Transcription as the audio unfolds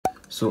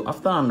So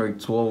after Android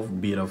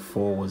 12 beta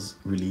 4 was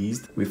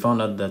released, we found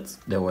out that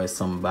there were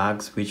some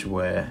bugs which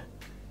were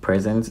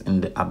present in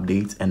the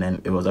update, and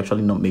then it was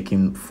actually not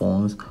making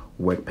phones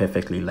work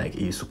perfectly like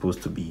it's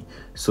supposed to be.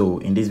 So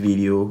in this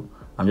video,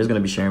 I'm just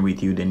going to be sharing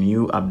with you the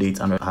new updates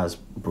Android has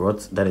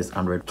brought, that is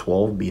Android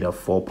 12 beta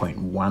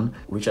 4.1,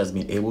 which has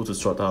been able to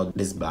sort out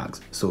these bugs.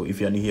 So if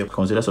you're new here,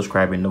 consider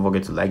subscribing. Don't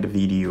forget to like the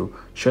video,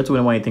 share to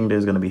anyone you think that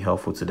is going to be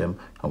helpful to them,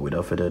 and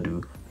without further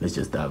ado, let's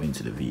just dive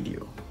into the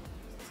video.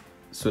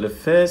 So the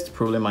first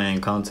problem I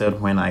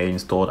encountered when I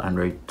installed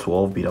Android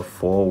 12 beta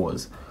 4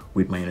 was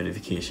with my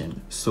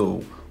notification.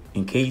 So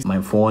in case my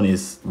phone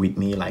is with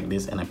me like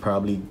this and I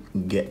probably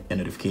get a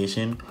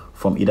notification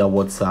from either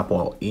WhatsApp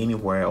or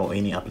anywhere or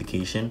any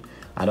application,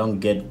 I don't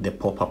get the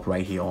pop-up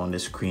right here on the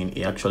screen.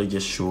 It actually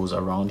just shows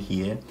around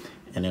here,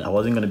 and then I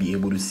wasn't going to be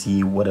able to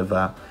see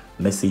whatever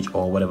message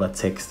or whatever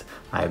text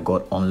I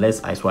got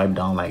unless I swipe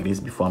down like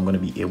this before I'm going to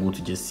be able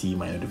to just see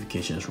my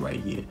notifications right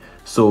here.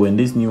 So in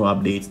this new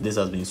update, this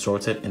has been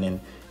sorted, and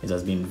then it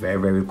has been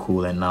very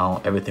cool, and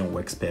now everything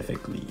works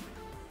perfectly.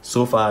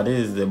 So far,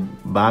 this is the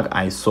bug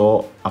I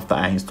saw after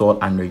I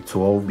installed Android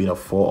 12 beta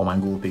 4 on my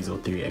Google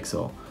Pixel 3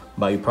 XL.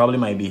 But you probably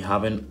might be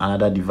having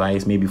another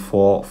device, maybe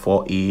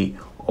 4A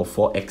or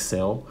 4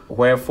 XL,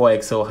 where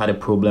 4 XL had a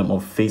problem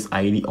of Face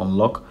ID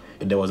unlock.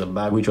 There was a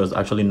bug which was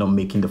actually not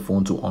making the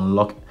phone to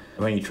unlock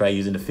when you try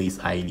using the Face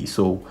ID.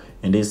 So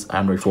in this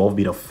Android 12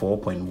 beta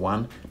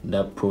 4.1,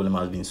 that problem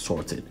has been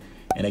sorted.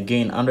 And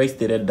again, Android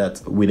stated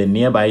that with a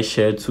nearby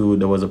share tool,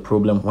 there was a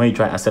problem when you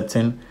try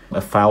accepting a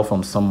file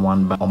from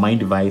someone, but on my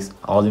device,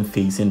 I wasn't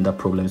facing that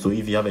problem. So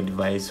if you have a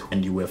device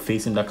and you were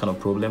facing that kind of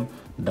problem,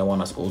 that one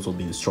has also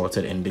been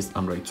sorted in this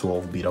Android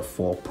 12 beta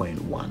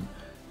 4.1.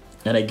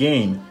 And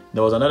again,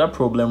 there was another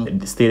problem.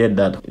 It stated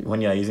that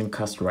when you are using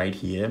cast right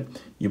here,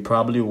 you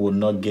probably will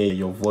not get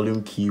your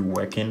volume key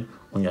working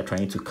when you're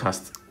trying to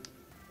cast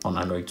on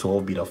Android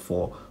 12 beta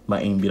 4.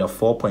 But in beta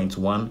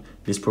 4.1,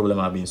 this problem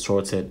has been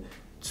sorted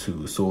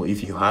too. So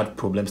if you had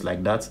problems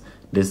like that,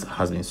 this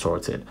has been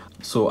sorted.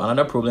 So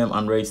another problem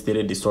Android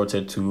stated they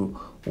sorted too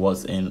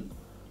was in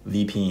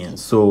VPN.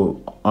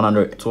 So on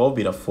Android 12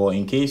 beta 4,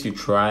 in case you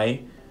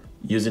try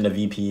using a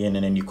VPN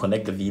and then you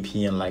connect the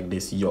VPN like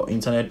this, your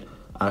internet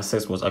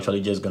access was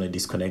actually just going to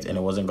disconnect and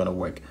it wasn't going to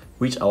work,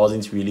 which I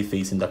wasn't really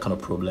facing that kind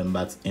of problem.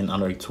 But in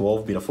Android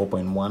 12 beta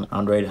 4.1,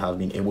 Android have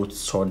been able to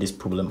sort this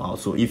problem out.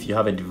 So if you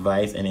have a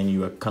device and then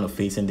you are kind of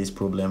facing this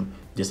problem,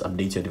 just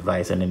update your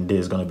device and then this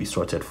is going to be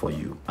sorted for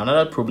you.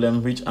 Another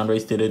problem which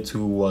Android stated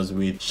too was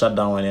with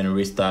shutdown and then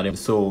restarting.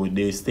 So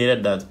they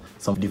stated that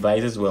some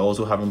devices were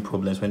also having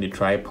problems when they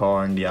try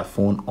powering their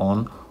phone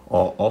on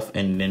or off,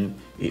 and then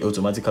it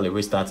automatically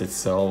restarts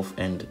itself.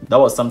 And that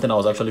was something I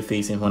was actually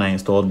facing when I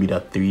installed beta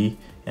 3,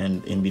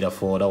 and in beta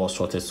 4 that was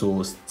sorted.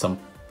 So some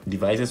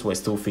devices were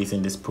still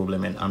facing this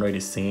problem, and Android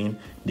is saying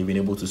they've been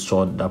able to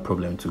sort that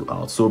problem too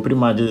out. So pretty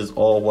much this is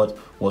all what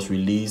was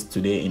released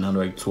today in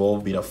Android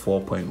 12 beta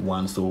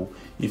 4.1. So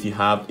if you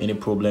have any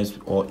problems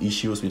or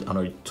issues with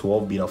Android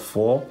 12 beta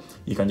 4,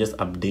 you can just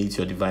update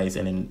your device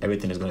and then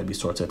everything is going to be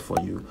sorted for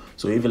you.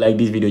 So if you like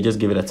this video, just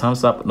give it a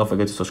thumbs up. Don't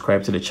forget to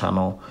subscribe to the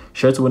channel,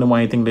 share to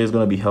anyone you think that is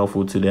going to be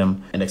helpful to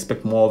them, and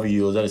expect more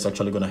videos that is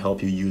actually going to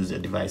help you use your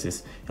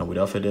devices. And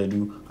without further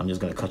ado, I'm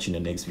just going to catch you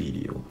in the next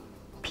video.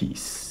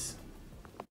 Peace.